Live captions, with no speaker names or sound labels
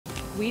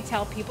we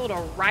tell people to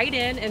write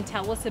in and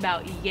tell us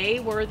about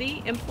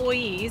yay-worthy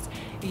employees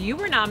you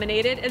were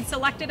nominated and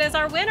selected as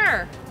our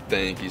winner.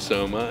 Thank you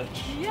so much.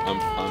 I'm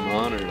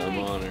honored. I'm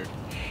honored.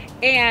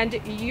 And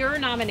your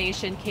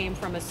nomination came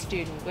from a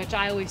student, which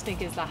I always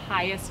think is the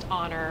highest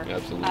honor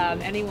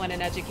anyone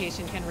in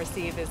education can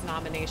receive, is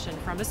nomination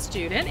from a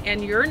student.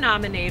 And your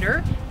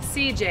nominator,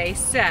 CJ,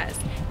 says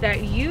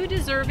that you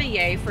deserve a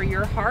yay for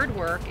your hard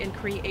work in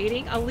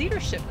creating a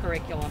leadership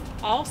curriculum.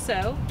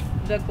 Also,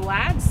 the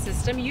GLAD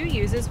system you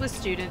uses with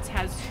students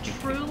has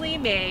truly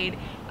made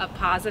a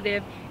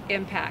positive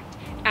impact.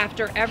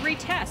 After every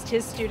test,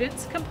 his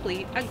students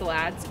complete a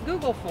GLAD's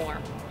Google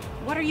form.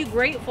 What are you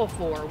grateful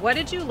for? What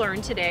did you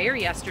learn today or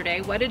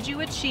yesterday? What did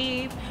you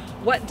achieve?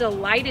 What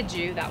delighted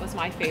you? That was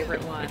my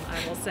favorite one,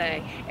 I will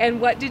say.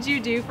 And what did you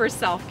do for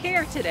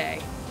self-care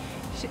today?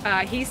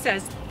 He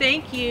says,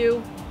 thank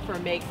you for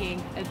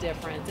making a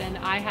difference. And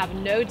I have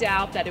no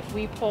doubt that if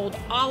we polled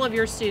all of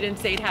your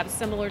students, they'd have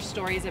similar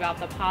stories about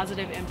the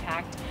positive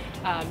impact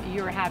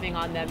you're having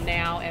on them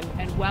now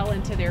and well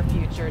into their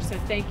future. So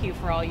thank you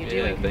for all you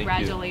do, and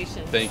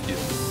congratulations. Thank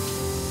you.